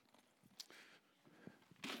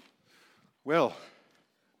Well,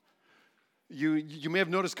 you may have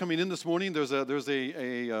noticed coming in this morning, there's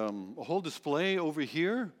a whole display over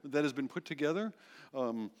here that has been put together,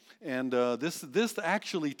 this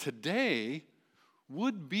actually today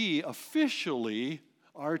would be officially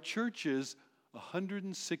our church's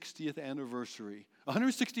 160th anniversary.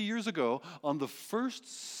 160 years ago, on the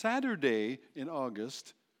first Saturday in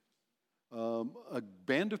August, a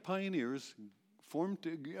band of pioneers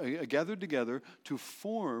gathered together to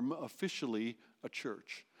form officially a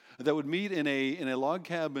church that would meet in a log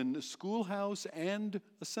cabin schoolhouse and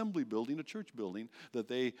assembly building, a church building that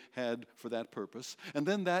they had for that purpose. And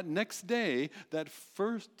then that next day, that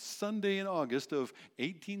first Sunday in August of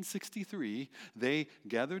 1863, they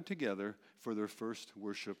gathered together for their first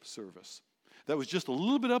worship service. That was just a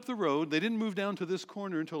little bit up the road. They didn't move down to this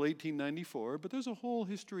corner until 1894, but there's a whole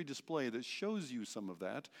history display that shows you some of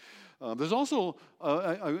that. There's also,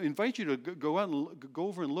 I invite you to go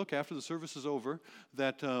over and look after the service is over,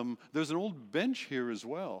 that there's an old bench here as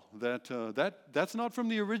well. That's not from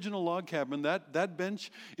the original log cabin. That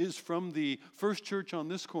bench is from the first church on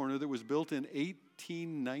this corner that was built in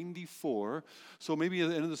 1894. So maybe at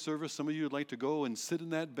the end of the service, some of you would like to go and sit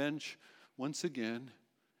in that bench once again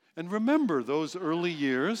and remember those early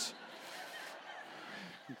years.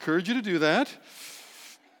 Encourage you to do that.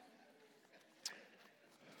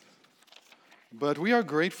 But we are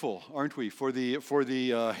grateful, aren't we, for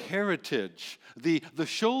the heritage, the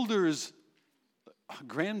shoulders,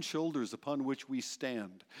 grand shoulders upon which we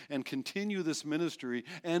stand and continue this ministry,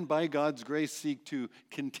 and by God's grace seek to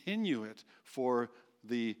continue it for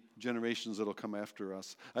the generations that will come after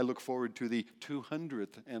us. I look forward to the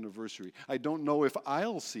 200th anniversary. I don't know if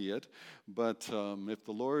I'll see it, but if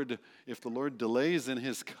the Lord delays in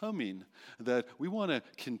His coming, that we want to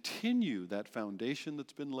continue that foundation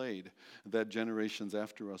that's been laid, that generations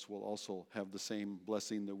after us will also have the same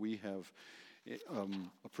blessing that we have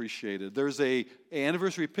appreciated. There's a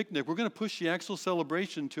anniversary picnic. We're going to push the actual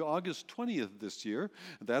celebration to August 20th this year.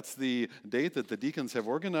 That's the date that the deacons have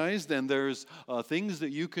organized, and there's things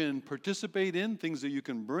that you can participate in, things that you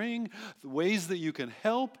can bring, ways that you can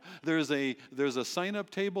help. There's a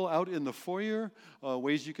sign-up table out in the foyer,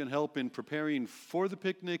 ways you can help in preparing for the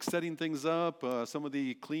picnic, setting things up, some of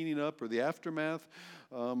the cleaning up or the aftermath.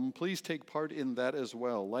 Please take part in that as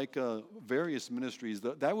well. Like various ministries,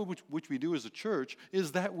 that which we do as a church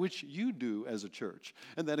is that which you do as a church.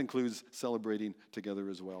 And that includes celebrating together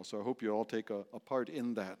as well. So I hope you all take a part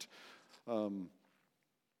in that. One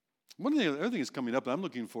of the other things coming up that I'm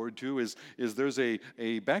looking forward to is there's a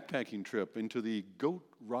backpacking trip into the Goat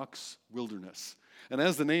Rocks Wilderness. And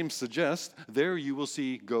as the name suggests, there you will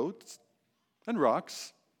see goats and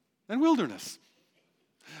rocks and wilderness.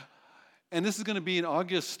 And this is going to be in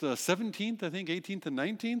August 17th, I think, 18th and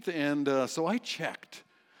 19th. And so I checked.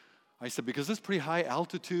 I said, because it's pretty high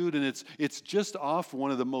altitude, and it's just off one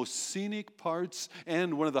of the most scenic parts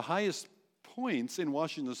and one of the highest points in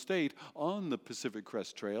Washington State on the Pacific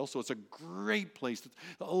Crest Trail. So it's a great place,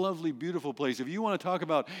 a lovely, beautiful place. If you want to talk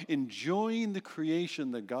about enjoying the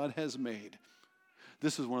creation that God has made,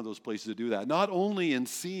 this is one of those places to do that. Not only in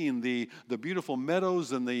seeing the beautiful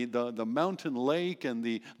meadows and the mountain lake and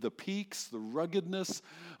the peaks, the ruggedness,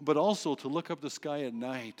 but also to look up the sky at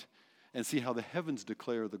night and see how the heavens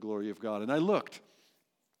declare the glory of God. And I looked,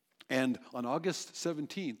 and on August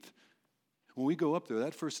 17th, when we go up there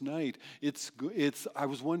that first night, I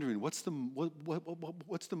was wondering, what's the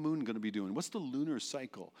moon going to be doing? What's the lunar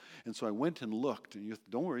cycle? And so I went and looked, and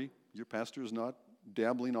don't worry, your pastor is not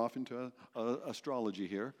dabbling off into astrology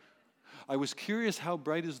here. I was curious, how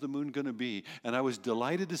bright is the moon going to be? And I was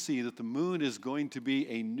delighted to see that the moon is going to be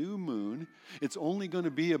a new moon. It's only going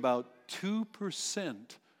to be about 2%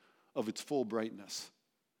 of its full brightness.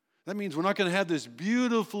 That means we're not going to have this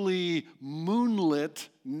beautifully moonlit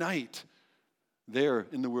night there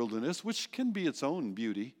in the wilderness, which can be its own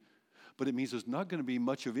beauty, but it means there's not going to be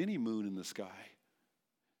much of any moon in the sky.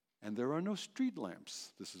 And there are no street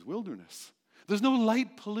lamps. This is wilderness. There's no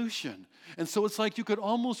light pollution. And so it's like you could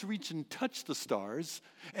almost reach and touch the stars,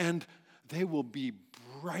 and they will be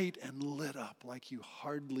bright and lit up like you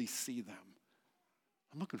hardly see them.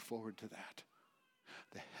 I'm looking forward to that.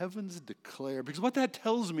 The heavens declare, because what that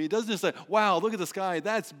tells me doesn't just say, wow, look at the sky,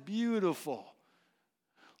 that's beautiful.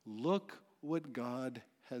 Look what God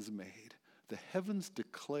has made. The heavens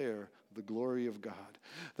declare the glory of God.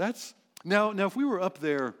 That's now if we were up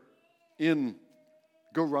there in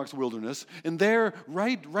Goat Rocks Wilderness, and there,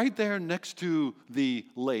 right there next to the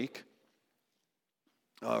lake,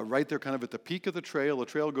 right there kind of at the peak of the trail. The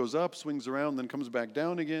trail goes up, swings around, then comes back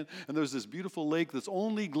down again. And there's this beautiful lake that's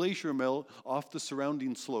only glacier melt off the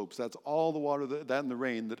surrounding slopes. That's all the water, that and the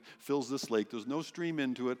rain that fills this lake. There's no stream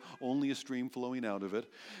into it, only a stream flowing out of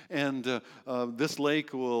it. And this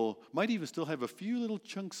lake might even still have a few little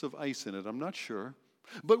chunks of ice in it. I'm not sure.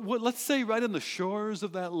 But let's say right on the shores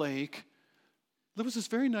of that lake, there was this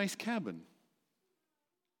very nice cabin.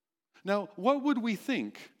 Now, what would we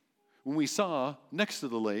think when we saw next to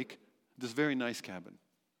the lake this very nice cabin?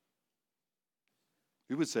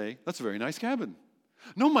 We would say, that's a very nice cabin.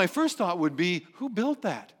 No, my first thought would be, who built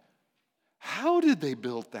that? How did they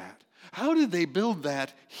build that? How did they build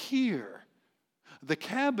that here? The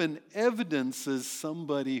cabin evidences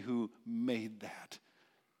somebody who made that.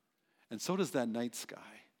 And so does that night sky.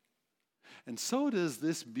 And so does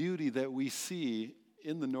this beauty that we see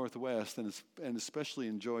in the Northwest and especially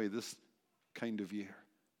enjoy this kind of year.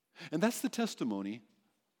 And that's the testimony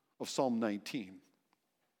of Psalm 19.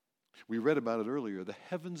 We read about it earlier. The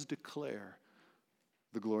heavens declare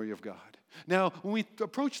the glory of God. Now, when we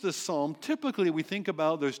approach this psalm, typically we think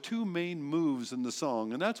about there's two main moves in the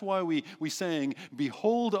song. And that's why we sang,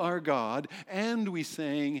 Behold our God, and we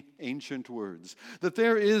sang ancient words. That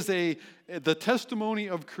there is the testimony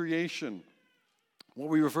of creation, what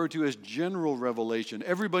we refer to as general revelation.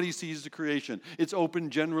 Everybody sees the creation. It's open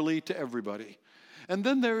generally to everybody. And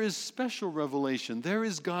then there is special revelation. There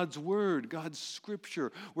is God's word, God's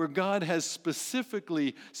scripture, where God has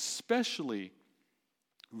specifically, specially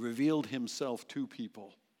revealed himself to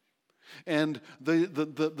people. And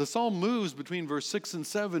the psalm moves between verse 6 and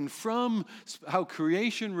 7 from how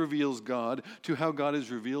creation reveals God to how God has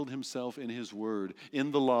revealed himself in his word,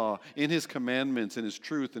 in the law, in his commandments, in his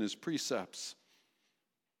truth, in his precepts.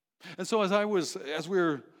 And so as we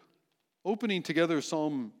were opening together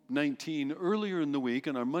Psalm 19 earlier in the week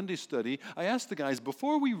in our Monday study, I asked the guys,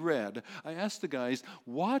 before we read,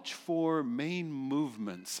 watch for main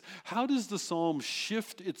movements. How does the psalm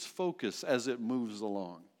shift its focus as it moves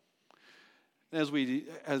along? As we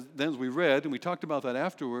read, and we talked about that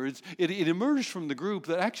afterwards, it emerged from the group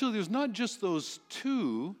that actually there's not just those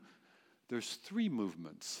two, there's three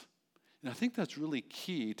movements. And I think that's really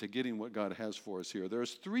key to getting what God has for us here.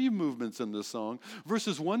 There's three movements in this song.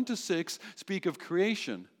 Verses 1 to 6 speak of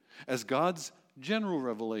creation as God's general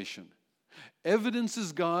revelation.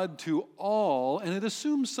 Evidences God to all, and it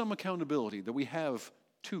assumes some accountability that we have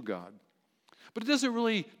to God. But it doesn't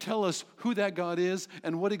really tell us who that God is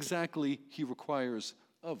and what exactly he requires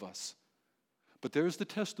of us. But there's the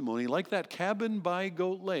testimony, like that cabin by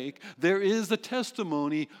Goat Lake, there is the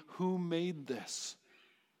testimony who made this.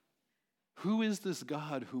 Who is this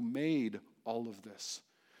God who made all of this?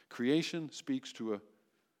 Creation speaks to a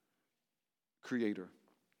creator.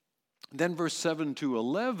 Then verse 7 to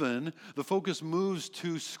 11, the focus moves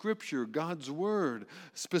to Scripture, God's Word,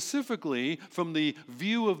 specifically from the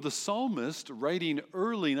view of the psalmist writing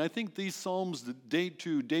early. And I think these psalms date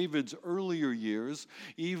to David's earlier years,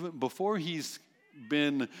 even before he's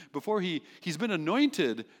been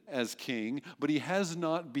anointed as king, but he has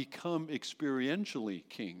not become experientially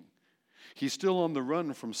king. He's still on the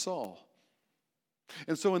run from Saul.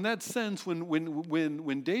 And so in that sense,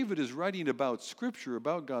 when David is writing about Scripture,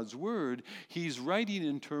 about God's Word, he's writing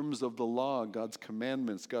in terms of the law, God's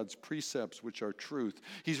commandments, God's precepts, which are truth.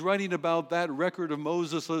 He's writing about that record of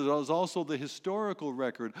Moses as also the historical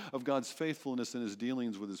record of God's faithfulness in his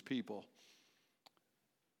dealings with his people.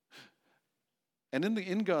 And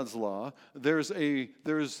in God's law, there's a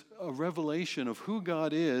revelation of who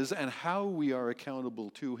God is and how we are accountable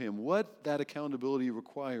to him, what that accountability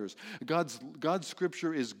requires. God's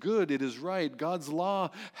scripture is good, it is right. God's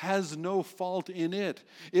law has no fault in it.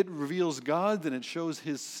 It reveals God and it shows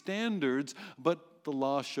his standards, but the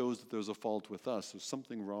law shows that there's a fault with us. There's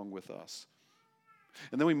something wrong with us.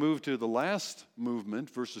 And then we move to the last movement,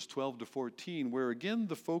 verses 12 to 14, where again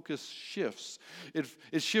the focus shifts.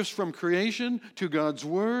 It shifts from creation to God's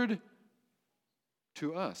word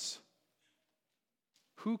to us.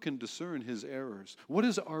 Who can discern his errors? What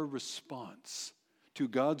is our response to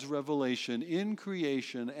God's revelation in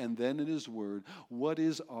creation and then in his word? What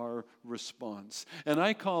is our response? And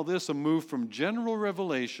I call this a move from general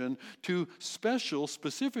revelation to special,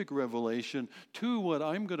 specific revelation to what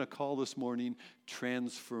I'm going to call this morning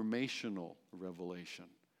transformational revelation.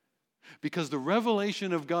 Because the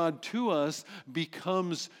revelation of God to us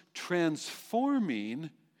becomes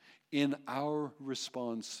transforming in our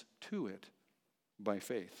response to it by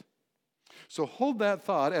faith. So hold that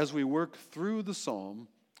thought as we work through the psalm.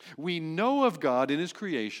 We know of God in his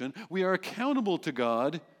creation. We are accountable to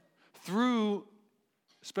God through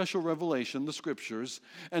special revelation, the Scriptures,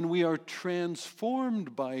 and we are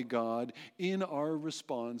transformed by God in our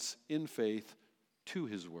response in faith to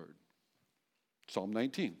His Word. Psalm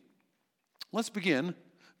 19. Let's begin. I'm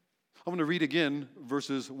going to read again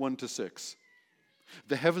verses 1 to 6.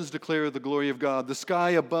 The heavens declare the glory of God. The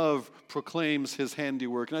sky above proclaims His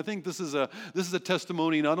handiwork. And I think this is a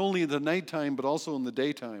testimony not only in the nighttime, but also in the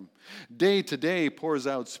daytime. Day to day pours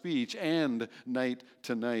out speech, and night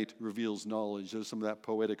to night reveals knowledge. There's some of that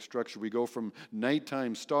poetic structure. We go from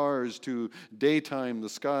nighttime stars to daytime the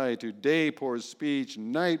sky, to day pours speech,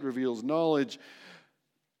 night reveals knowledge.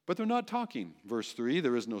 But they're not talking. Verse 3,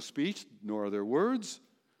 there is no speech, nor are there words.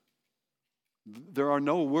 There are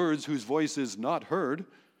no words whose voice is not heard.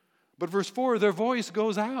 But verse 4, their voice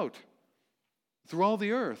goes out through all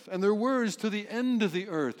the earth, and their words to the end of the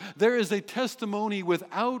earth. There is a testimony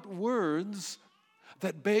without words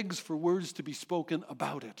that begs for words to be spoken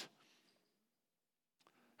about it.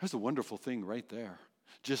 There's a wonderful thing right there.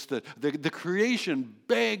 Just the creation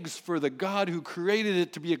begs for the God who created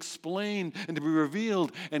it to be explained and to be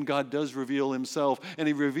revealed, and God does reveal Himself, and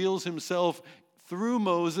He reveals Himself through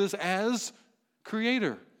Moses as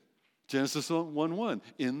Creator. Genesis 1:1.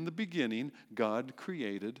 In the beginning, God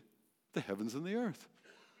created the heavens and the earth.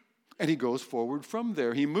 And He goes forward from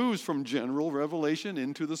there. He moves from general revelation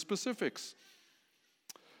into the specifics.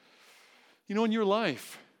 You know, in your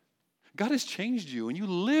life, God has changed you and you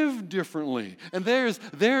live differently. And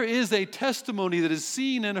there is a testimony that is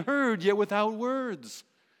seen and heard, yet without words.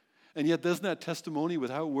 And yet, doesn't that testimony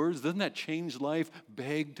without words, doesn't that changed life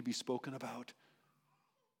beg to be spoken about?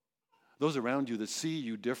 Those around you that see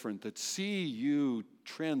you different, that see you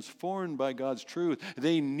transformed by God's truth,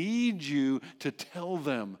 they need you to tell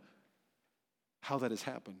them how that has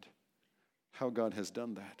happened, how God has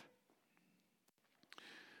done that.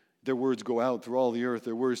 Their words go out through all the earth,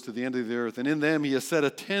 their words to the end of the earth. And in them He has set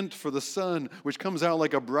a tent for the sun, which comes out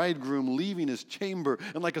like a bridegroom leaving his chamber,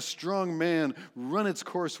 and like a strong man run its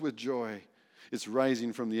course with joy. It's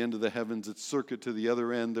rising from the end of the heavens, its circuit to the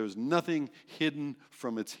other end. There's nothing hidden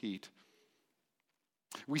from its heat.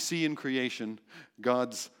 We see in creation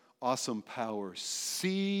God's awesome power.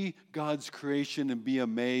 See God's creation and be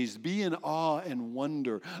amazed. Be in awe and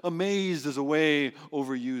wonder. Amazed is a way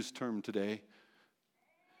overused term today.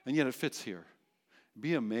 And yet it fits here.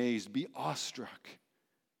 Be amazed. Be awestruck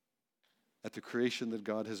at the creation that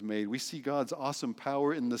God has made. We see God's awesome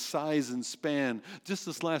power in the size and span. Just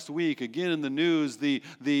this last week, again in the news, the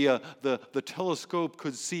telescope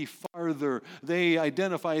could see farther. They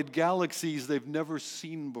identified galaxies they've never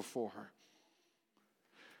seen before,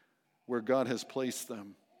 where God has placed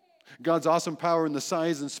them. God's awesome power in the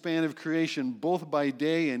size and span of creation, both by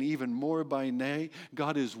day and even more by night.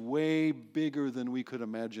 God is way bigger than we could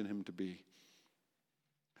imagine Him to be.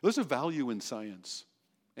 There's a value in science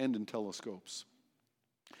and in telescopes.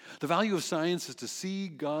 The value of science is to see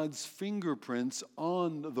God's fingerprints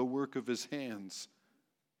on the work of His hands.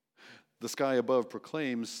 The sky above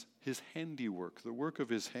proclaims His handiwork, the work of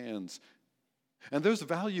His hands. And there's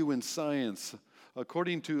value in science.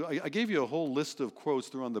 According to, I gave you a whole list of quotes.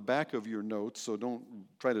 They're on the back of your notes, so don't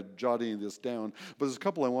try to jot any of this down. But there's a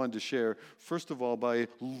couple I wanted to share. First of all, by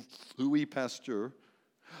Louis Pasteur.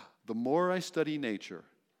 The more I study nature,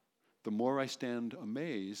 the more I stand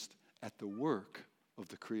amazed at the work of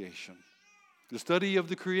the creation. The study of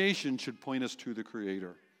the creation should point us to the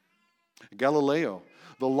Creator. Galileo,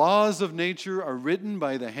 the laws of nature are written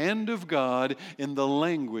by the hand of God in the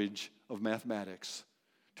language of mathematics,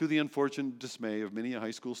 to the unfortunate dismay of many a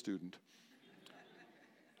high school student.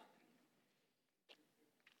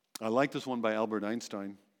 I like this one by Albert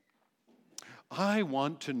Einstein. I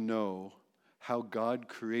want to know how God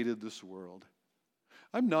created this world.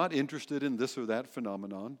 I'm not interested in this or that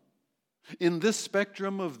phenomenon, in this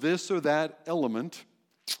spectrum of this or that element.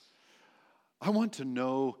 I want to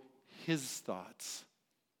know His thoughts.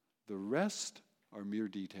 The rest are mere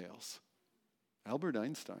details. Albert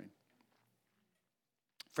Einstein.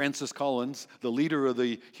 Francis Collins, the leader of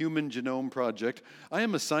the Human Genome Project. I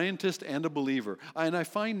am a scientist and a believer, and I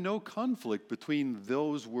find no conflict between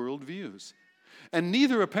those worldviews. And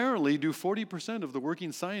neither, apparently, do 40% of the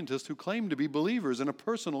working scientists who claim to be believers in a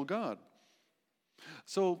personal God.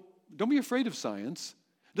 So don't be afraid of science.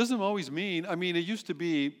 It doesn't always mean, it used to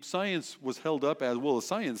be science was held up as, well, the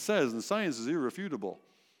science says, and science is irrefutable.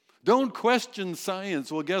 Don't question science.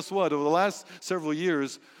 Well, guess what? Over the last several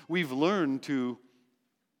years, we've learned to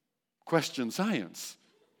question science.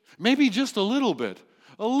 Maybe just a little bit.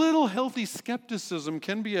 A little healthy skepticism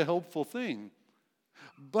can be a helpful thing.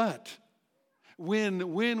 But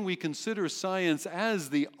when we consider science as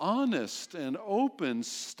the honest and open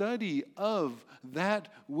study of that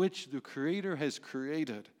which the Creator has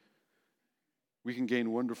created, we can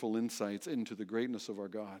gain wonderful insights into the greatness of our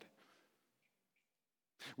God.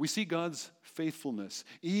 We see God's faithfulness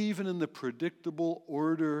even in the predictable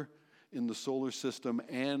order in the solar system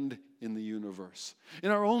and in the universe.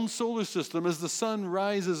 In our own solar system, as the sun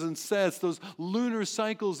rises and sets, those lunar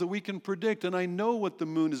cycles that we can predict, and I know what the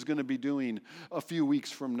moon is going to be doing a few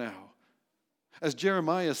weeks from now. As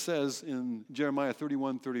Jeremiah says in Jeremiah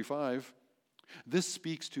 31:35, this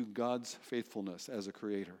speaks to God's faithfulness as a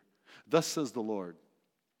creator. Thus says the Lord,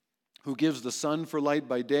 who gives the sun for light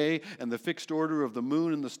by day and the fixed order of the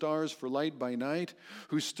moon and the stars for light by night,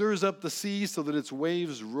 who stirs up the sea so that its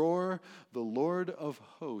waves roar, the Lord of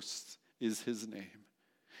hosts is his name.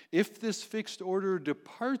 If this fixed order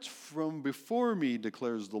departs from before me,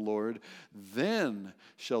 declares the Lord, then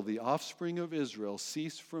shall the offspring of Israel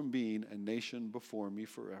cease from being a nation before me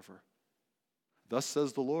forever. Thus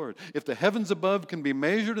says the Lord, if the heavens above can be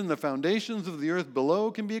measured and the foundations of the earth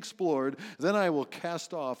below can be explored, then I will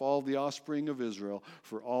cast off all the offspring of Israel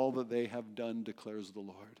for all that they have done, declares the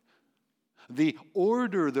Lord. The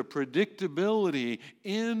order, the predictability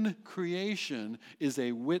in creation is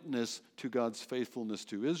a witness to God's faithfulness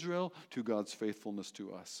to Israel, to God's faithfulness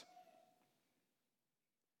to us.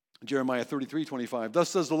 Jeremiah 33:25, thus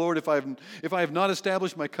says the Lord, if I have not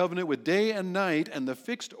established my covenant with day and night and the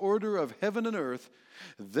fixed order of heaven and earth,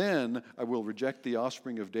 then I will reject the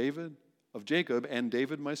offspring of Jacob and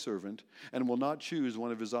David my servant, and will not choose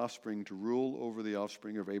one of his offspring to rule over the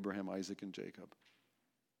offspring of Abraham, Isaac, and Jacob.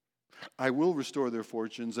 I will restore their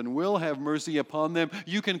fortunes and will have mercy upon them.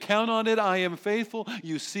 You can count on it. I am faithful.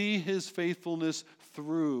 You see his faithfulness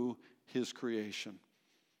through his creation.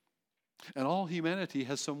 And all humanity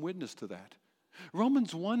has some witness to that.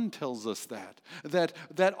 Romans 1 tells us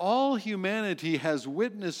that all humanity has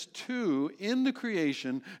witnessed to, in the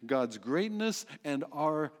creation, God's greatness and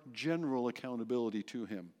our general accountability to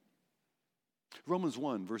him. Romans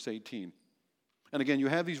 1, verse 18. And again, you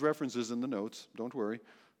have these references in the notes. Don't worry.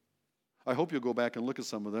 I hope you'll go back and look at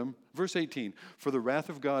some of them. Verse 18, for the wrath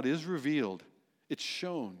of God is revealed. It's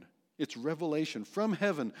shown. It's revelation from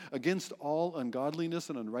heaven against all ungodliness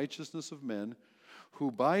and unrighteousness of men who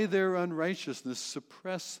by their unrighteousness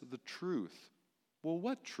suppress the truth. Well,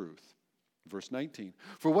 what truth? Verse 19,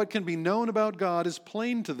 for what can be known about God is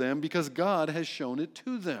plain to them because God has shown it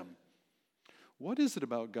to them. What is it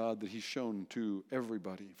about God that he's shown to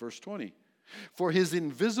everybody? Verse 20, for his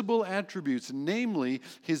invisible attributes, namely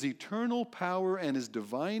his eternal power and his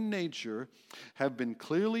divine nature, have been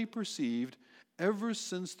clearly perceived ever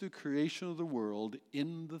since the creation of the world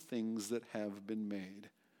in the things that have been made.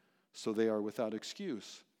 So they are without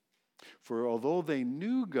excuse. For although they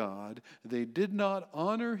knew God, they did not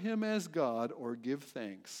honor him as God or give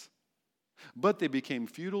thanks. But they became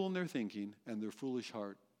futile in their thinking, and their foolish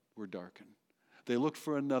heart were darkened. They looked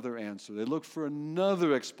for another answer. They looked for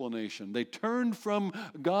another explanation. They turned from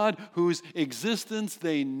God, whose existence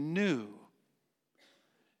they knew,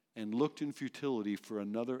 and looked in futility for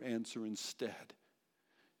another answer instead.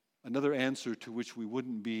 Another answer to which we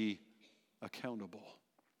wouldn't be accountable.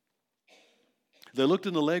 They looked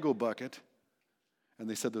in the Lego bucket and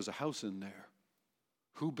they said, there's a house in there.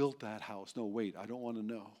 Who built that house? No, wait, I don't want to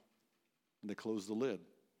know. And they closed the lid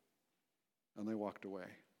and they walked away.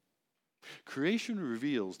 Creation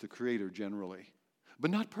reveals the Creator generally,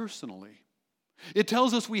 but not personally. It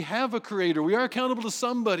tells us we have a Creator. We are accountable to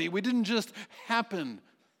somebody. We didn't just happen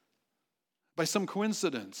by some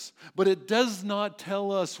coincidence. But it does not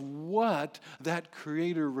tell us what that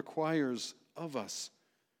Creator requires of us.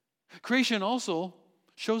 Creation also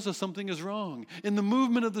shows us something is wrong. In the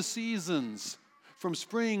movement of the seasons, from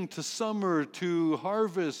spring to summer to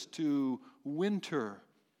harvest to winter,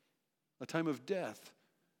 a time of death.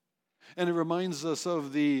 And it reminds us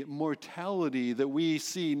of the mortality that we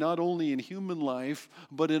see not only in human life,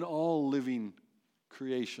 but in all living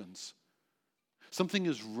creations. Something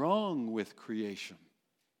is wrong with creation.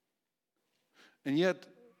 And yet,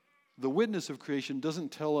 the witness of creation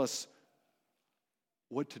doesn't tell us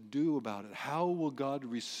what to do about it. How will God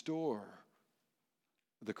restore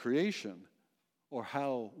the creation, or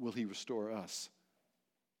how will he restore us?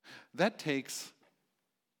 That takes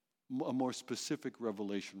a more specific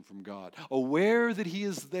revelation from God. Aware that he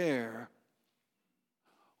is there,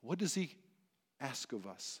 what does he ask of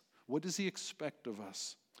us? What does he expect of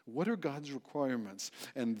us? What are God's requirements?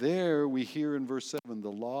 And there we hear in verse 7, the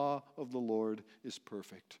law of the Lord is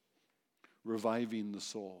perfect, reviving the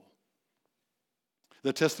soul.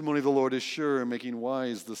 The testimony of the Lord is sure, making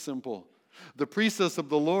wise the simple. The precepts of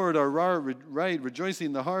the Lord are right,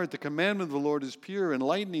 rejoicing the heart. The commandment of the Lord is pure,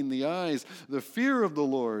 enlightening the eyes. The fear of the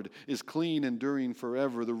Lord is clean, enduring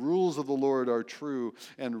forever. The rules of the Lord are true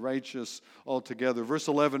and righteous altogether. Verse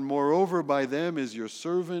 11, moreover, by them is your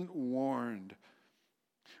servant warned.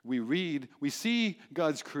 We see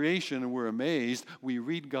God's creation and we're amazed. We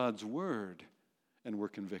read God's word and we're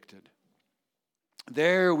convicted.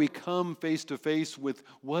 There we come face to face with,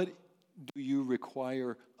 what do you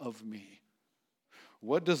require of me?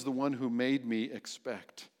 What does the one who made me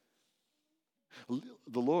expect?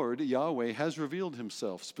 The Lord, Yahweh, has revealed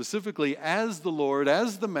himself specifically as the Lord,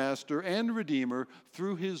 as the Master and Redeemer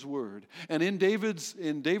through his word. And in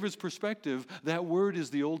David's perspective, that word is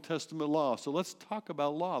the Old Testament law. So let's talk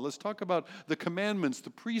about law. Let's talk about the commandments, the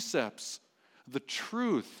precepts, the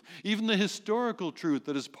truth, even the historical truth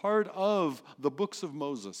that is part of the books of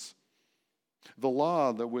Moses. The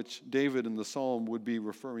law that which David in the Psalm would be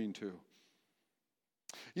referring to.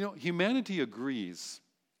 You know, humanity agrees,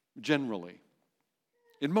 generally.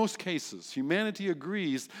 In most cases, humanity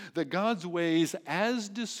agrees that God's ways, as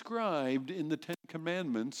described in the Ten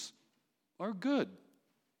Commandments, are good.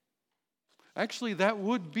 Actually, that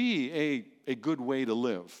would be a good way to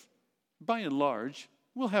live. By and large,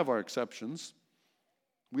 we'll have our exceptions.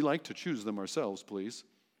 We like to choose them ourselves, please.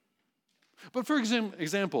 But for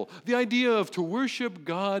example, the idea of to worship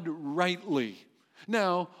God rightly.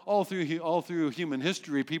 Now, all through human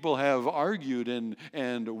history, people have argued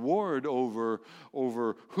and warred over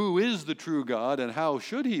who is the true God and how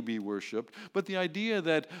should he be worshipped. But the idea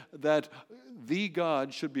that the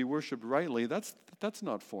God should be worshipped rightly, that's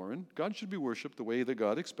not foreign. God should be worshipped the way that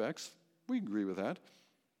God expects. We agree with that.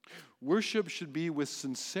 Worship should be with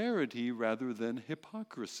sincerity rather than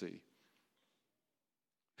hypocrisy.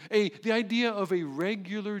 The idea of a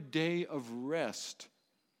regular day of rest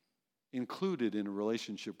included in a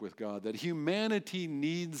relationship with God, that humanity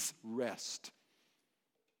needs rest.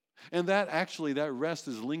 And that rest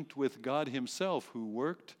is linked with God himself, who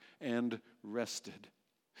worked and rested.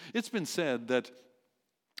 It's been said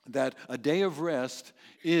that a day of rest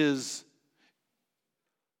is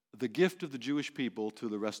the gift of the Jewish people to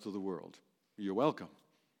the rest of the world. You're welcome.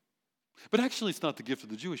 But actually, it's not the gift of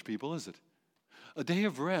the Jewish people, is it? A day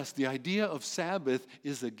of rest, the idea of Sabbath,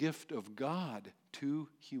 is a gift of God to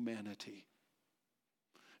humanity.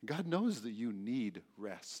 God knows that you need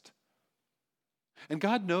rest. And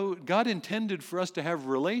God intended for us to have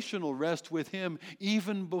relational rest with him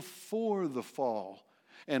even before the fall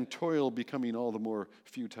and toil becoming all the more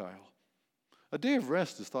futile. A day of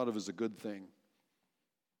rest is thought of as a good thing.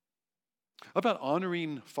 About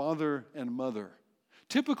honoring father and mother.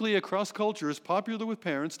 Typically across cultures, popular with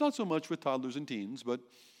parents, not so much with toddlers and teens, but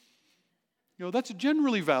that's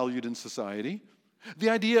generally valued in society. The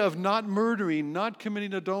idea of not murdering, not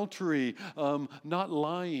committing adultery, not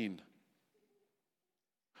lying,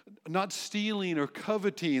 not stealing or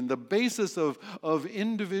coveting, the basis of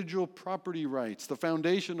individual property rights, the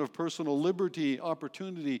foundation of personal liberty,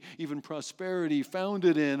 opportunity, even prosperity,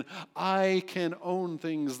 founded in, I can own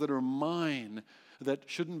things that are mine, that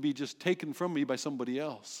shouldn't be just taken from me by somebody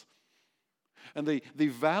else. And they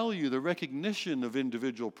value the recognition of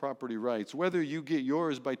individual property rights. Whether you get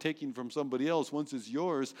yours by taking from somebody else, once it's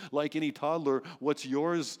yours, like any toddler, what's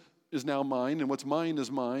yours is now mine, and what's mine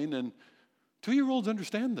is mine. And 2-year-olds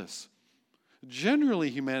understand this.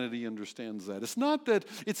 Generally, humanity understands that. It's not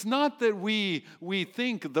that we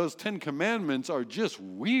think those 10 Commandments are just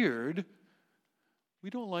weird.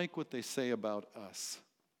 We don't like what they say about us.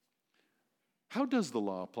 How does the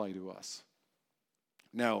law apply to us?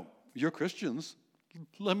 Now, you're Christians.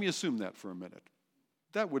 Let me assume that for a minute.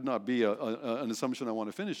 That would not be an assumption I want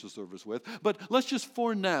to finish the service with. But let's just,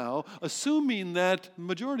 for now, assuming that the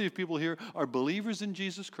majority of people here are believers in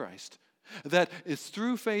Jesus Christ, that it's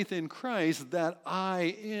through faith in Christ that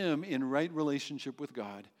I am in right relationship with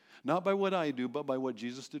God. Not by what I do, but by what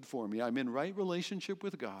Jesus did for me. I'm in right relationship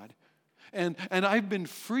with God. And I've been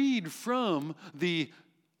freed from the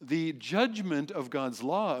judgment of God's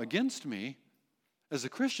law against me as a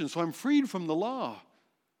Christian, so I'm freed from the law.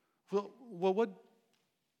 Well, what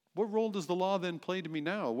role does the law then play to me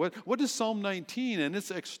now? What does Psalm 19 and its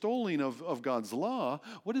extolling of God's law,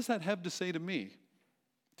 what does that have to say to me,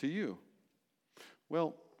 to you?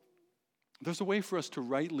 Well, there's a way for us to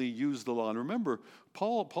rightly use the law. And remember,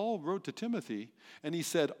 Paul wrote to Timothy, and he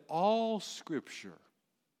said, all Scripture,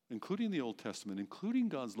 including the Old Testament, including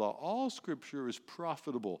God's law, all Scripture is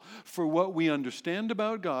profitable for what we understand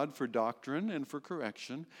about God, for doctrine and for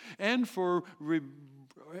correction, and for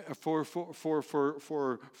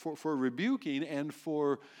rebuking and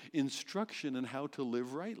for instruction in how to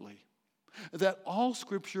live rightly. that all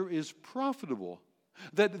Scripture is profitable,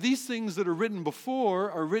 that these things that are written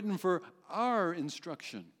before are written for our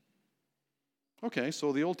instruction. Okay,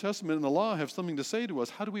 so the Old Testament and the law have something to say to us.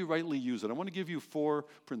 How do we rightly use it? I want to give you 4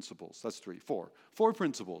 principles. That's 3, 4. 4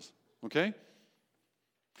 principles, okay?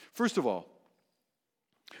 First of all,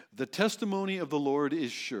 the testimony of the Lord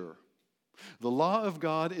is sure. The law of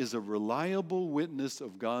God is a reliable witness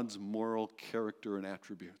of God's moral character and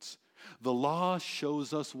attributes. The law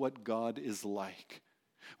shows us what God is like.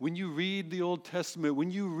 When you read the Old Testament, when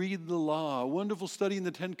you read the law, a wonderful study in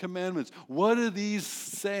the 10 Commandments, what do these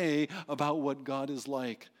say about what God is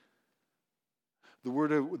like? The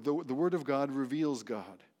Word of God reveals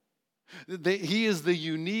God. He is the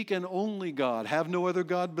unique and only God. Have no other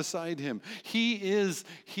God beside him.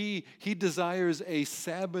 He desires a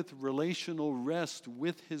Sabbath relational rest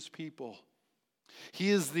with his people. He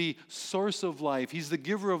is the source of life. He's the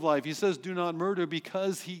giver of life. He says, do not murder,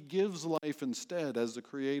 because he gives life instead as the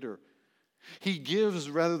creator. He gives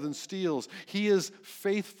rather than steals. He is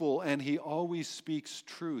faithful, and he always speaks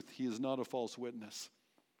truth. He is not a false witness.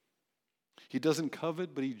 He doesn't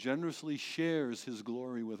covet, but he generously shares his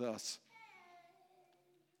glory with us.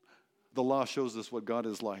 The law shows us what God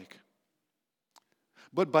is like.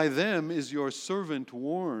 But by them is your servant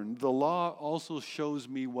warned. The law also shows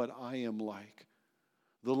me what I am like.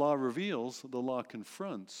 The law reveals, the law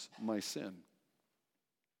confronts my sin.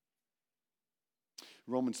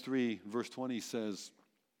 Romans 3, verse 20 says,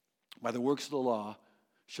 by the works of the law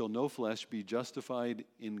shall no flesh be justified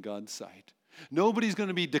in God's sight. Nobody's going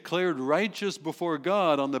to be declared righteous before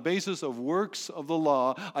God on the basis of works of the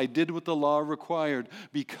law. I did what the law required,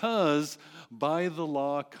 because by the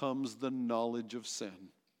law comes the knowledge of sin.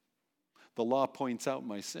 The law points out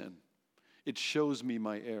my sin. It shows me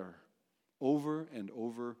my error over and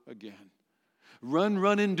over again. Run,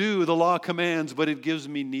 run, and do, the law commands, but it gives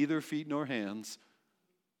me neither feet nor hands.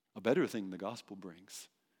 A better thing the gospel brings.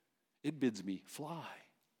 It bids me fly,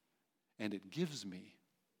 and it gives me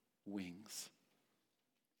wings.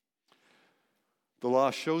 The law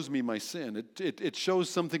shows me my sin. It shows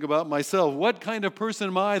something about myself. What kind of person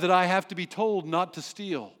am I that I have to be told not to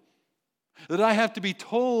steal? That I have to be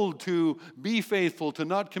told to be faithful, to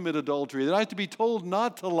not commit adultery? That I have to be told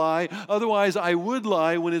not to lie, otherwise I would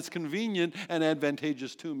lie when it's convenient and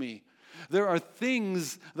advantageous to me? There are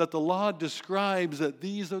things that the law describes that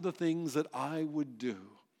these are the things that I would do.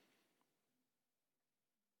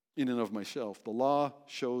 In and of myself, the law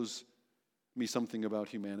shows me something about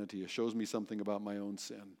humanity. It shows me something about my own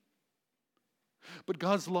sin. But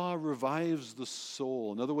God's law revives the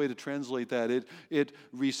soul. Another way to translate that, it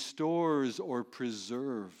restores or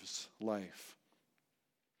preserves life.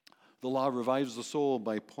 The law revives the soul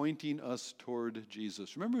by pointing us toward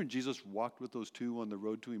Jesus. Remember when Jesus walked with those 2 on the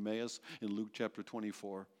road to Emmaus in Luke chapter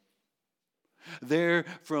 24? There,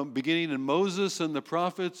 from beginning in Moses and the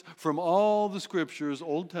prophets, from all the scriptures,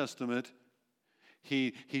 Old Testament,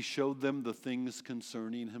 he showed them the things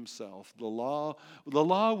concerning himself. The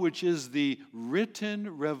law which is the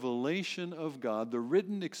written revelation of God, the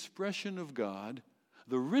written expression of God,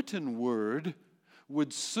 the written word,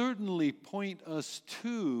 would certainly point us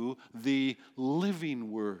to the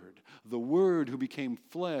living word, the Word who became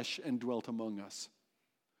flesh and dwelt among us.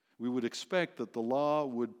 We would expect that the law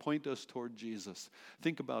would point us toward Jesus.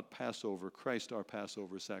 Think about Passover, Christ our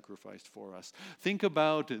Passover sacrificed for us. Think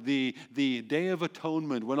about the Day of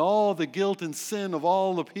Atonement, when all the guilt and sin of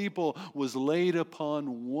all the people was laid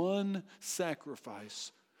upon one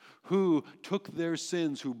sacrifice, who took their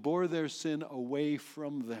sins, who bore their sin away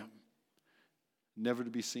from them, never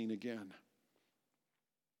to be seen again.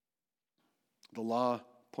 The law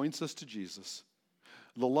points us to Jesus.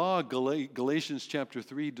 The law, Galatians chapter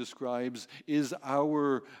 3 describes, is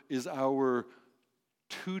our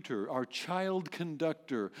tutor, our child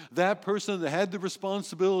conductor, that person that had the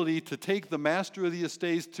responsibility to take the master of the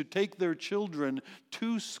estates, to take their children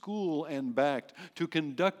to school and back, to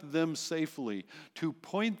conduct them safely, to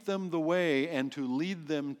point them the way and to lead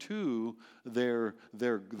them to their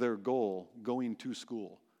goal, going to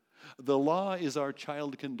school. The law is our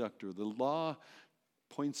child conductor. The law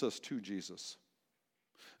points us to Jesus.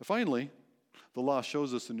 Finally, the law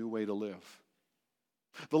shows us a new way to live.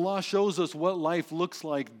 The law shows us what life looks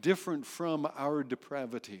like different from our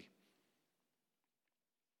depravity.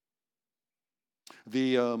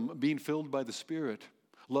 The being filled by the Spirit,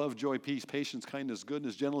 love, joy, peace, patience, kindness,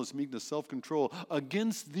 goodness, gentleness, meekness, self-control.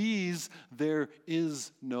 Against these there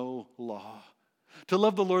is no law. To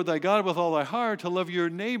love the Lord thy God with all thy heart, to love your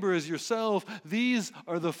neighbor as yourself, these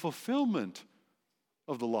are the fulfillment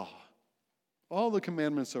of the law. All the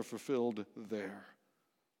commandments are fulfilled there.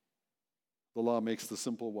 The law makes the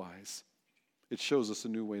simple wise. It shows us a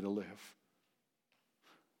new way to live.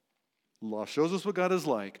 Law shows us what God is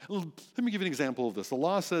like. Let me give you an example of this. The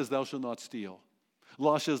law says, thou shalt not steal.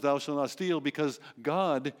 Law says, thou shalt not steal, because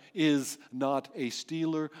God is not a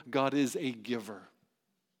stealer. God is a giver.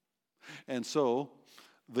 And so,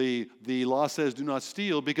 the law says, do not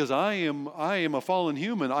steal, because I am a fallen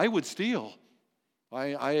human. I would steal.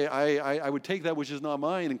 I would take that which is not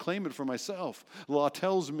mine and claim it for myself. The law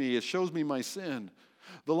tells me, it shows me my sin.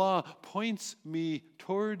 The law points me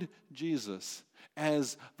toward Jesus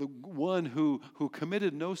as the one who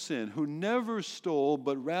committed no sin, who never stole,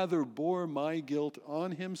 but rather bore my guilt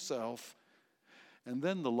on himself. And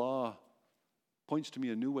then the law points to me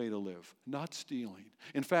a new way to live, not stealing.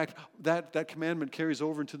 In fact, that commandment carries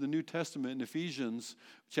over into the New Testament in Ephesians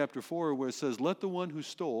chapter 4, where it says, let the one who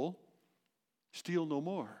stole steal no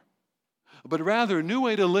more. But rather, a new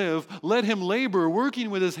way to live, let him labor, working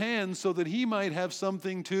with his hands, so that he might have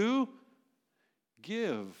something to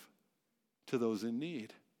give to those in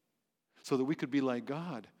need. So that we could be like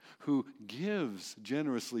God, who gives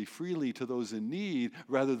generously, freely to those in need,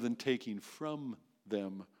 rather than taking from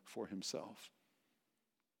them for himself.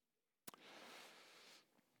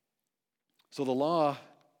 So the law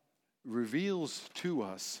reveals to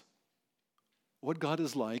us what God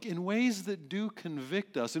is like in ways that do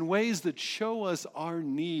convict us, in ways that show us our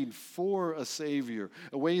need for a Savior,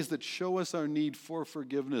 in ways that show us our need for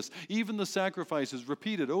forgiveness. Even the sacrifices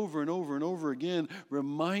repeated over and over and over again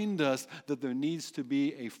remind us that there needs to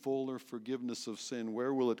be a fuller forgiveness of sin.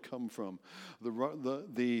 Where will it come from?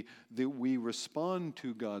 We respond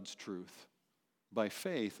to God's truth by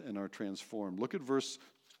faith and are transformed. Look at verse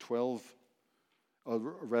 12.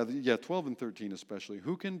 12 and 13 especially.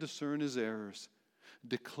 Who can discern his errors?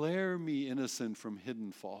 Declare me innocent from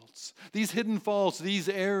hidden faults. These hidden faults, these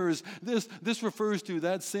errors, this refers to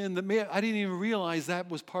that sin that I didn't even realize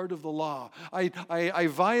that was part of the law. I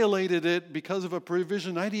violated it because of a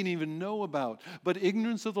provision I didn't even know about. But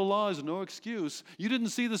ignorance of the law is no excuse. You didn't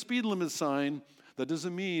see the speed limit sign. That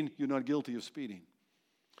doesn't mean you're not guilty of speeding.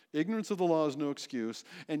 Ignorance of the law is no excuse,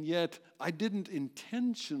 and yet I didn't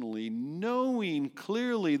intentionally, knowing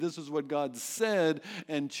clearly this is what God said,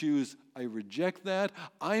 and choose, I reject that.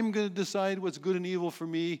 I'm going to decide what's good and evil for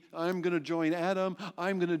me. I'm going to join Adam.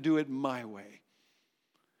 I'm going to do it my way.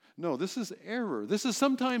 No, this is error. This is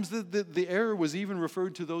sometimes the error was even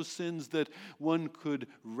referred to those sins that one could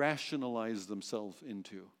rationalize themselves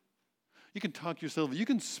into. You can talk yourself, you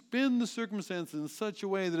can spin the circumstances in such a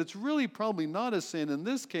way that it's really probably not a sin in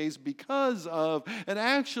this case because of, and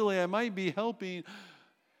actually I might be helping,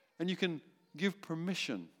 and you can give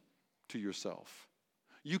permission to yourself.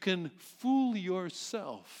 You can fool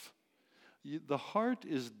yourself. The heart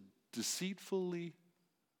is deceitfully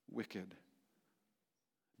wicked.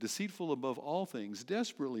 Deceitful above all things,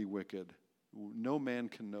 desperately wicked. No man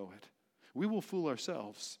can know it. We will fool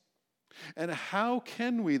ourselves. And how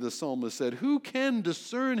can we, the psalmist said, who can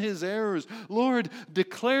discern his errors? Lord,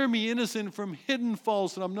 declare me innocent from hidden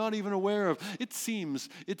faults that I'm not even aware of. It seems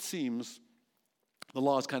the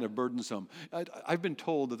law is kind of burdensome. I've been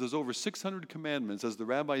told that there's over 600 commandments. As the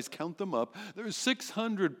rabbis count them up, there's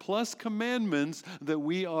 600 plus commandments that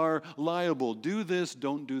we are liable. Do this,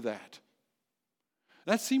 don't do that.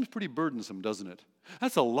 That seems pretty burdensome, doesn't it?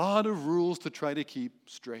 That's a lot of rules to try to keep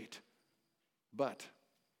straight. But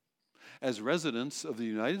as residents of the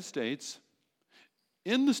United States,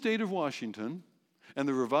 in the state of Washington, and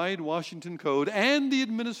the Revised Washington Code, and the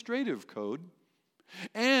Administrative Code,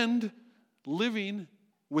 and living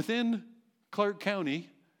within Clark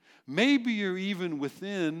County, maybe you're even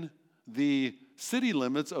within the city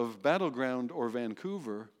limits of Battleground or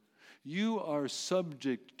Vancouver, you are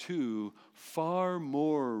subject to far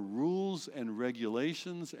more rules and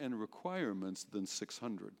regulations and requirements than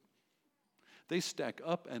 600. They stack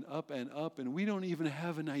up and up and up, and we don't even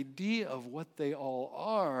have an idea of what they all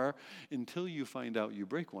are until you find out you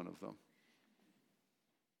break one of them.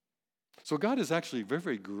 So God is actually very,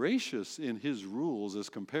 very gracious in his rules as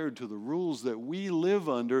compared to the rules that we live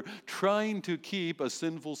under, trying to keep a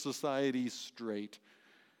sinful society straight.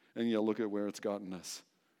 And look at where it's gotten us.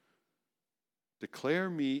 Declare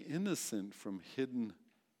me innocent from hidden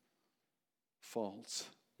faults.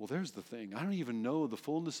 Well, there's the thing. I don't even know the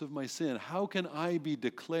fullness of my sin. How can I be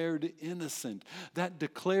declared innocent? That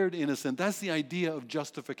declared innocent, that's the idea of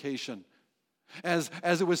justification. As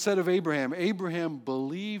it was said of Abraham, Abraham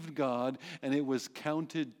believed God and it was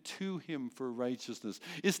counted to him for righteousness.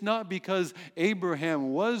 It's not because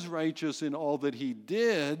Abraham was righteous in all that he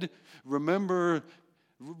did. Remember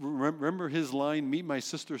his line, meet my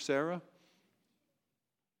sister Sarah?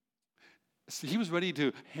 He was ready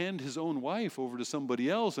to hand his own wife over to somebody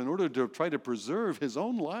else in order to try to preserve his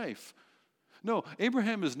own life. No,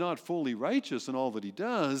 Abraham is not fully righteous in all that he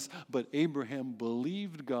does, but Abraham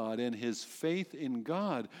believed God, and his faith in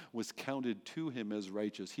God was counted to him as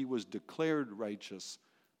righteous. He was declared righteous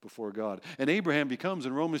before God. And Abraham becomes,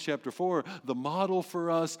 in Romans chapter 4, the model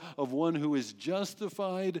for us of one who is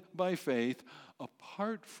justified by faith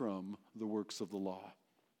apart from the works of the law.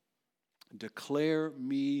 Declare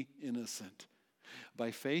me innocent.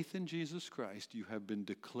 By faith in Jesus Christ, you have been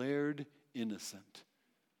declared innocent.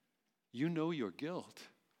 You know your guilt,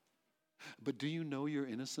 but do you know your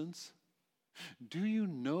innocence? Do you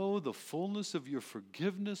know the fullness of your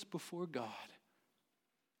forgiveness before God?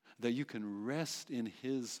 That you can rest in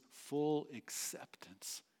his full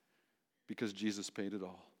acceptance because Jesus paid it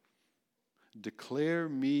all. Declare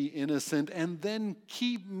me innocent, and then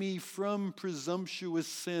keep me from presumptuous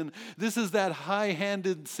sin. This is that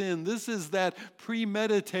high-handed sin. This is that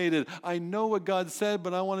premeditated. I know what God said,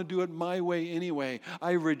 but I want to do it my way anyway.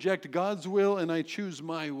 I reject God's will, and I choose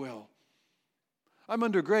my will. I'm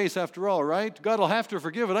under grace after all, right? God will have to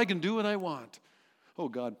forgive it. I can do what I want. Oh,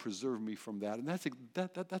 God, preserve me from that. And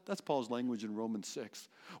that's Paul's language in Romans 6.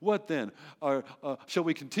 What then? Shall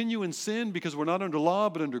we continue in sin because we're not under law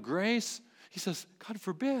but under grace? He says, God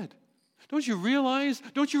forbid. Don't you realize?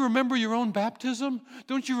 Don't you remember your own baptism?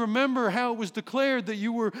 Don't you remember how it was declared that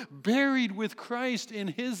you were buried with Christ in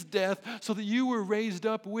his death so that you were raised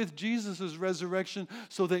up with Jesus' resurrection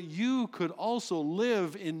so that you could also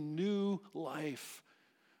live in new life?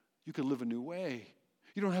 You could live a new way.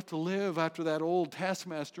 You don't have to live after that old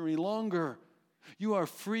taskmaster any longer. You are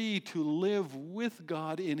free to live with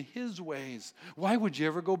God in his ways. Why would you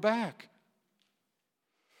ever go back?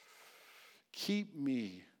 Keep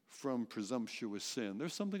me from presumptuous sin.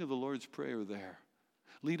 There's something of the Lord's Prayer there.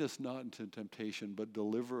 Lead us not into temptation, but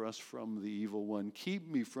deliver us from the evil one.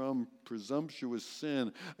 Keep me from presumptuous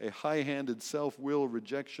sin, a high-handed self-will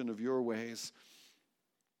rejection of your ways.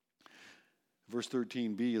 Verse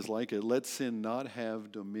 13b is like it. Let sin not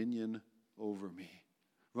have dominion over me.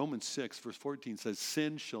 Romans 6, verse 14 says,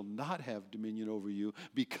 sin shall not have dominion over you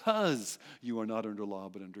because you are not under law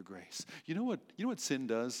but under grace. You know what sin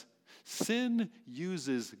does? Sin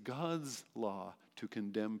uses God's law to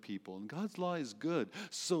condemn people, and God's law is good.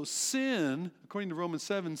 So sin, according to Romans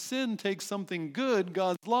 7, sin takes something good,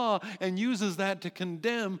 God's law, and uses that to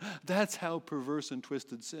condemn. That's how perverse and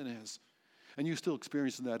twisted sin is. And you still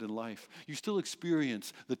experience that in life. You still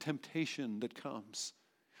experience the temptation that comes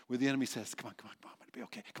where the enemy says, come on, it'll be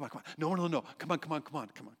okay. Come on. No. Come on.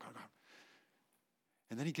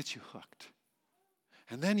 And then he gets you hooked.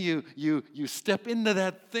 And then you step into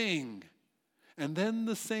that thing. And then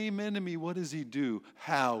the same enemy, what does he do?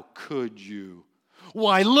 How could you?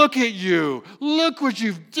 Why, look at you. Look what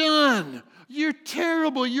you've done. You're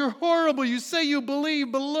terrible. You're horrible. You say you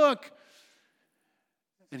believe, but look.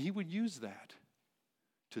 And he would use that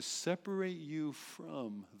to separate you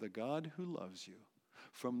from the God who loves you,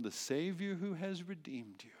 from the Savior who has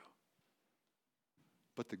redeemed you.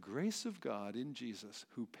 But the grace of God in Jesus,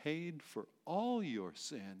 who paid for all your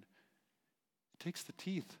sin, takes the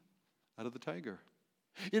teeth out of the tiger.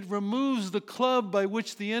 It removes the club by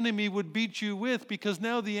which the enemy would beat you with, because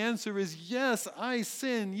now the answer is, yes, I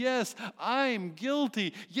sin. Yes, I'm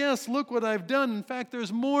guilty. Yes, look what I've done. In fact,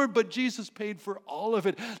 there's more, but Jesus paid for all of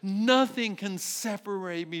it. Nothing can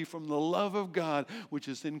separate me from the love of God, which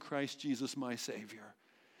is in Christ Jesus, my Savior.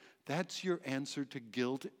 That's your answer to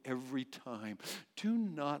guilt every time. Do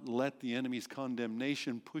not let the enemy's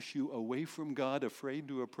condemnation push you away from God, afraid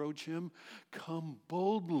to approach him. Come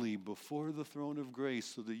boldly before the throne of grace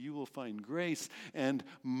so that you will find grace and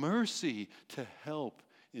mercy to help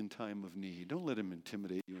in time of need. Don't let him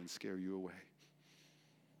intimidate you and scare you away.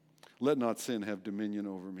 Let not sin have dominion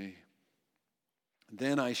over me.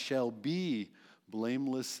 Then I shall be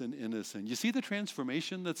blameless and innocent. You see the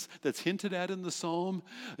transformation that's hinted at in the psalm?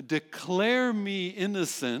 Declare me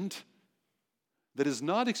innocent. That is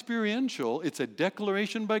not experiential. It's a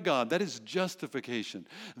declaration by God. That is justification.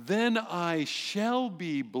 Then I shall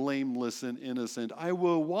be blameless and innocent. I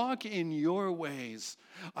will walk in your ways.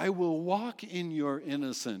 I will walk in your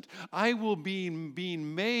innocent. I will be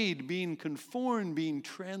being made, being conformed, being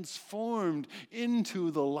transformed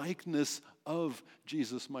into the likeness of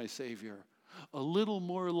Jesus, my Savior. A little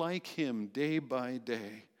more like him day by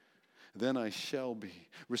day. Then I shall be.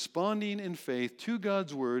 Responding in faith to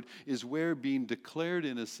God's word is where being declared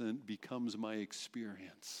innocent becomes my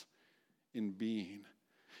experience in being.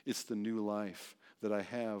 It's the new life that I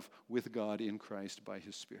have with God in Christ by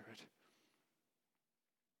his Spirit.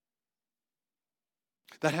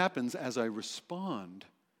 That happens as I respond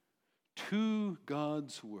to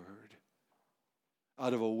God's Word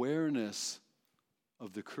out of awareness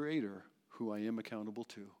of the Creator who I am accountable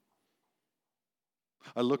to.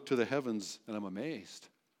 I look to the heavens and I'm amazed.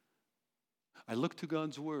 I look to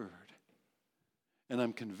God's Word and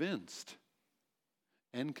I'm convinced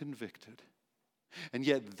and convicted. And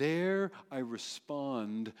yet there I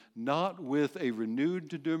respond not with a renewed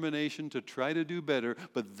determination to try to do better,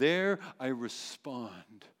 but there I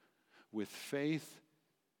respond with faith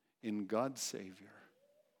in God's Savior,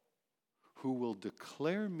 who will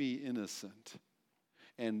declare me innocent,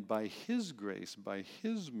 and by His grace, by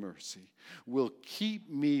His mercy, will keep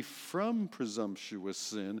me from presumptuous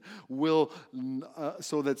sin,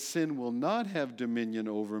 so that sin will not have dominion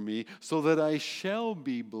over me, so that I shall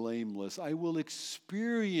be blameless. I will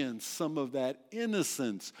experience some of that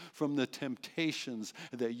innocence from the temptations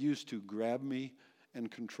that used to grab me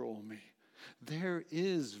and control me. There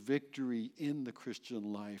is victory in the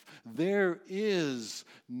Christian life. There is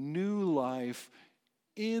new life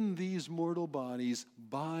in these mortal bodies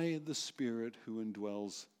by the Spirit who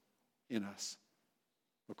indwells in us,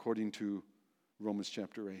 according to Romans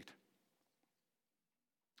chapter 8.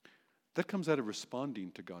 That comes out of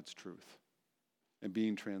responding to God's truth and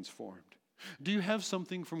being transformed. Do you have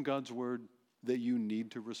something from God's Word that you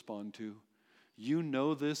need to respond to? You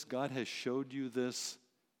know this, God has showed you this,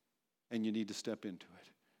 and you need to step into it.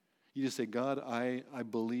 You just say, God, I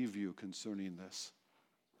believe you concerning this.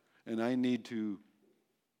 And I need to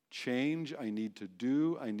change, I need to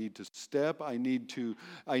do, I need to step, I need to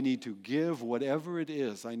give, whatever it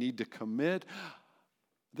is. I need to commit.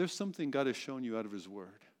 There's something God has shown you out of His Word.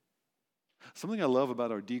 Something I love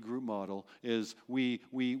about our D group model is we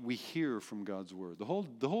hear from God's Word. The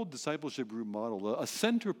whole discipleship group model, a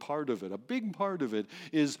center part of it, a big part of it,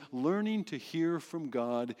 is learning to hear from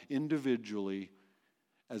God individually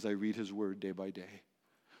as I read His Word day by day.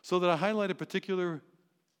 So that I highlight a particular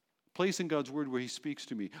place in God's Word where He speaks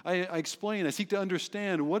to me. I explain, I seek to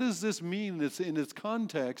understand what does this mean in its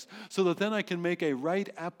context, so that then I can make a right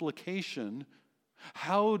application.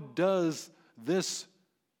 How does this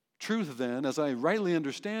truth then, as I rightly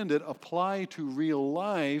understand it, apply to real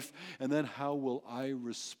life? And then how will I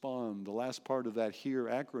respond? The last part of that HERE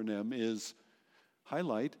acronym is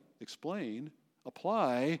highlight, explain,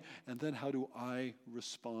 apply, and then how do I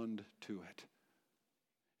respond to it?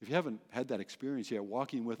 If you haven't had that experience yet,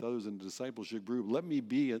 walking with others in a discipleship group, let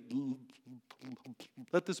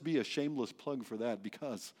this be a shameless plug for that,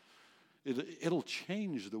 because it'll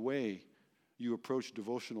change the way you approach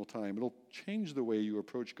devotional time. It'll change the way you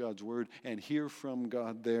approach God's Word and hear from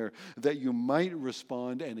God there, that you might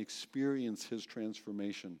respond and experience His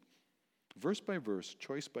transformation. Verse by verse,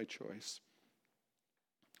 choice by choice.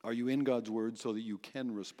 Are you in God's Word so that you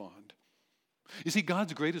can respond? You see,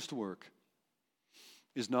 God's greatest work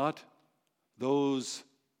is not those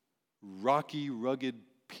rocky, rugged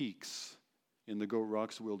peaks in the Goat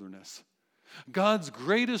Rocks wilderness. God's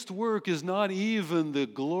greatest work is not even the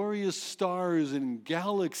glorious stars and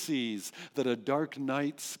galaxies that a dark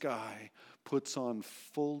night sky puts on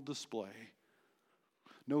full display.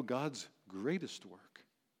 No, God's greatest work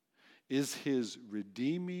is His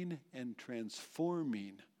redeeming and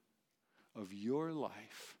transforming of your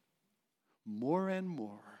life more and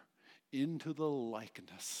more into the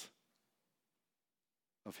likeness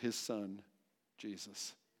of His Son,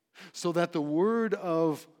 Jesus. So that the word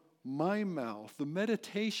of my mouth, the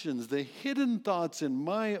meditations, the hidden thoughts in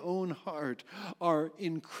my own heart are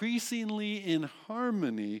increasingly in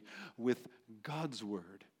harmony with God's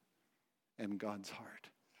Word and God's heart.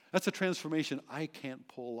 That's a transformation I can't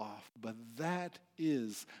pull off, but that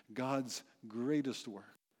is God's greatest work.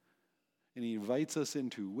 And He invites us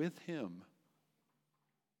into, with Him,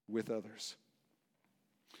 with others.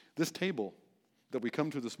 This table that we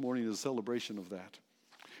come to this morning is a celebration of that.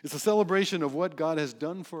 It's a celebration of what God has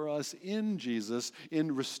done for us in Jesus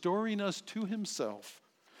in restoring us to Himself.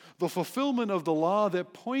 The fulfillment of the law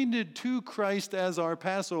that pointed to Christ as our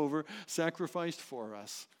Passover sacrificed for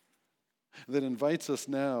us. That invites us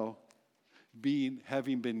now,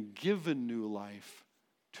 having been given new life,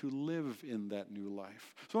 to live in that new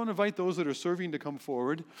life. So I want to invite those that are serving to come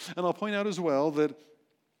forward. And I'll point out as well that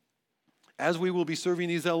as we will be serving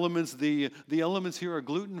these elements, the elements here are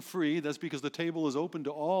gluten-free. That's because the table is open to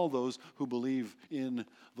all those who believe in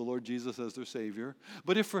the Lord Jesus as their Savior.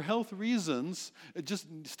 But if for health reasons, just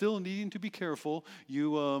still needing to be careful,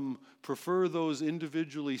 you prefer those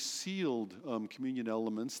individually sealed communion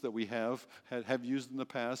elements that we have used in the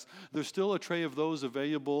past, there's still a tray of those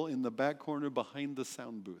available in the back corner behind the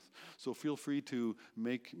sound booth. So feel free to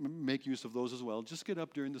make use of those as well. Just get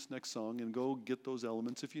up during this next song and go get those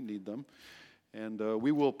elements if you need them. And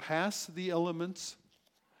we will pass the elements,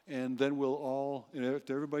 and then we'll all,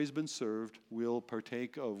 after everybody's been served, we'll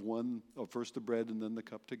partake of first the bread and then the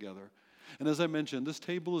cup together. And as I mentioned, this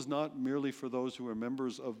table is not merely for those who are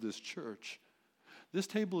members of this church. This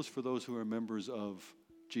table is for those who are members of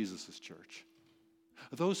Jesus' church.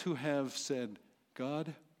 Those who have said,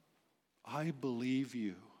 God, I believe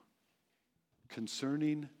you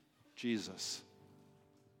concerning Jesus,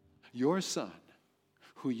 your Son,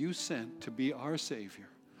 who you sent to be our Savior,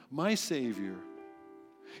 my Savior,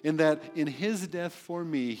 in that in his death for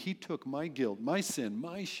me, he took my guilt, my sin,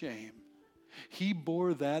 my shame. He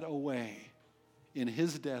bore that away in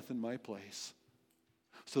his death in my place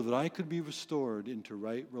so that I could be restored into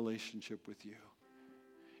right relationship with you.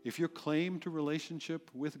 If your claim to relationship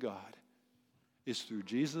with God is through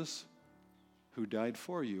Jesus, who died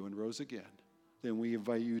for you and rose again, then we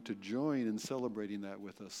invite you to join in celebrating that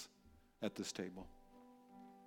with us at this table.